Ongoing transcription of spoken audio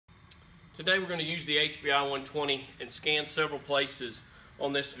Today we're going to use the HBI-120 and scan several places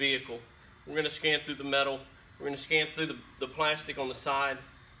on this vehicle. We're going to scan through the metal, we're going to scan through the plastic on the side,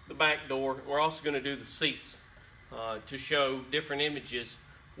 the back door. We're also going to do the seats to show different images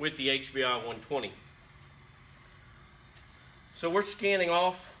with the HBI-120. So we're scanning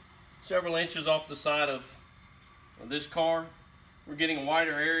off several inches off the side of this car. We're getting a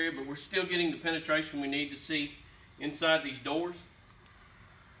wider area, but we're still getting the penetration we need to see inside these doors.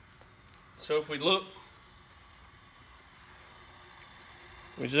 So if we look,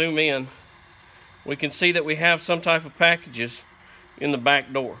 we zoom in, we can see that we have some type of packages in the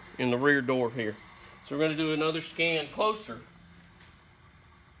back door, in the rear door here. So we're going to do another scan closer.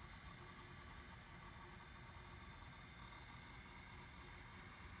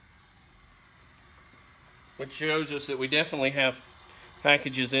 Which shows us that we definitely have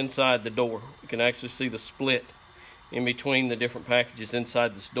packages inside the door. We can actually see the split in between the different packages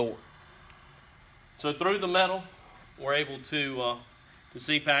inside this door. So through the metal, we're able to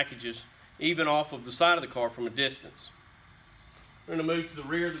see packages even off of the side of the car from a distance. We're going to move to the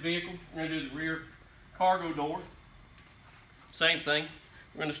rear of the vehicle. We're going to do the rear cargo door. Same thing.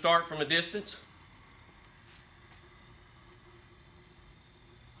 We're going to start from a distance.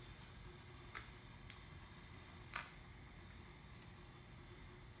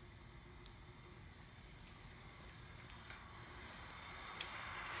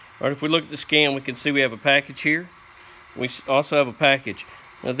 All right, if we look at the scan, we can see we have a package here. We also have a package.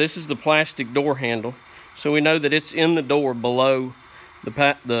 Now this is the plastic door handle, so we know that it's in the door below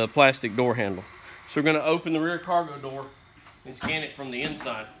the plastic door handle. So we're going to open the rear cargo door and scan it from the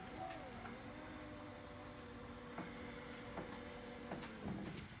inside.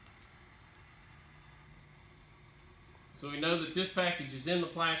 So we know that this package is in the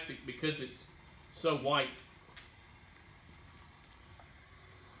plastic because it's so white.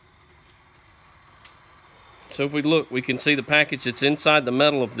 So if we look, we can see the package that's inside the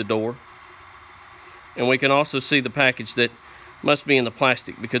metal of the door, and we can also see the package that must be in the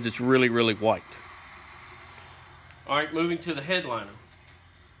plastic because it's really, really white. All right, moving to the headliner.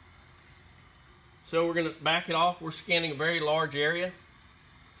 So we're going to back it off. We're scanning a very large area,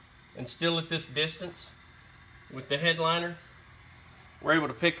 and still at this distance with the headliner, we're able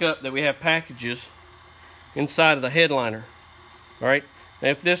to pick up that we have packages inside of the headliner. All right, now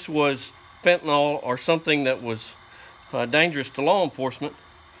if this was fentanyl or something that was dangerous to law enforcement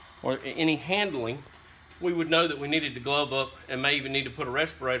or any handling, we would know that we needed to glove up and may even need to put a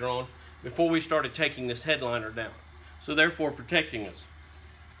respirator on before we started taking this headliner down, so therefore protecting us.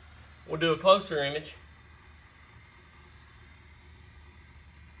 We'll do a closer image.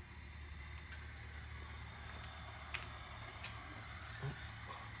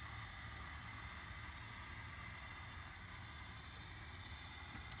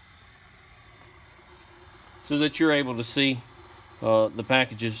 So that you're able to see the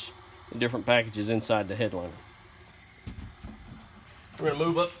packages, the different packages inside the headliner. We're going to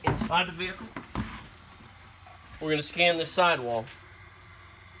move up inside the vehicle. We're going to scan this sidewall.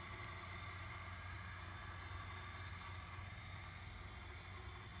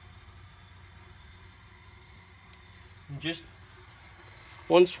 And just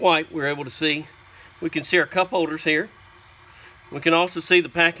one swipe, we're able to see. We can see our cup holders here. We can also see the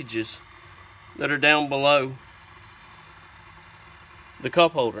packages that are down below the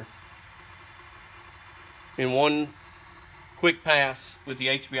cup holder in one quick pass with the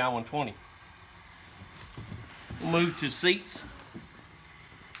HBI-120. We'll move to seats.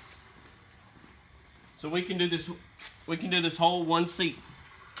 So we can do this whole one seat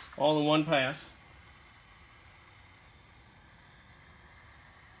all in one pass.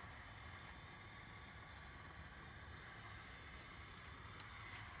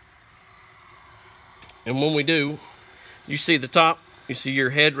 And when we do, you see the top, you see your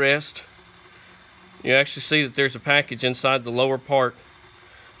headrest. You actually see that there's a package inside the lower part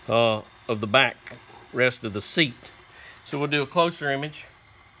of the back rest of the seat. So we'll do a closer image.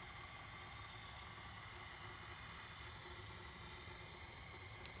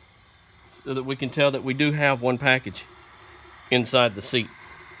 So that we can tell that we do have one package inside the seat.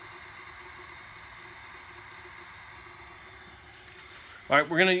 All right,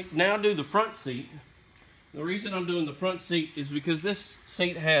 we're going to now do the front seat. The reason I'm doing the front seat is because this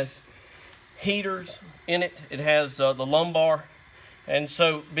seat has heaters in it. It has the lumbar, and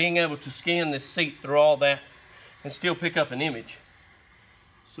so being able to scan this seat through all that and still pick up an image.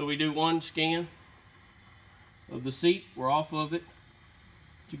 So we do one scan of the seat. We're off of it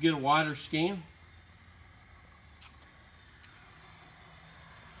to get a wider scan.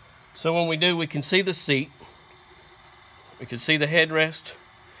 So when we do, we can see the seat, we can see the headrest,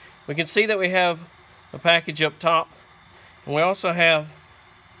 We can see that we have a package up top, and we also have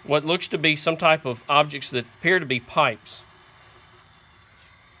what looks to be some type of objects that appear to be pipes.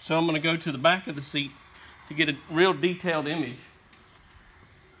 So I'm going to go to the back of the seat to get a real detailed image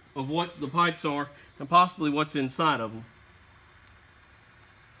of what the pipes are and possibly what's inside of them.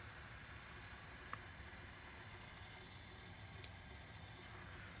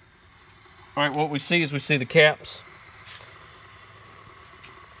 Alright, what we see is we see the caps.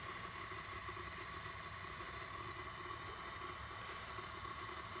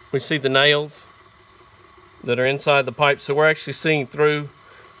 We see the nails that are inside the pipe, so we're actually seeing through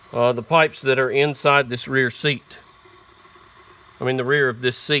the pipes that are inside this rear seat. I mean the rear of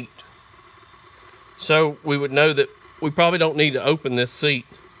this seat. So we would know that we probably don't need to open this seat.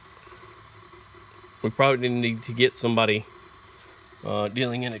 We probably need to get somebody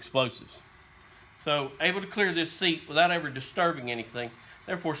dealing in explosives. So able to clear this seat without ever disturbing anything,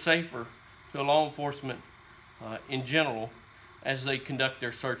 therefore safer to law enforcement in general as they conduct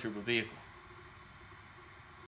their search of a vehicle.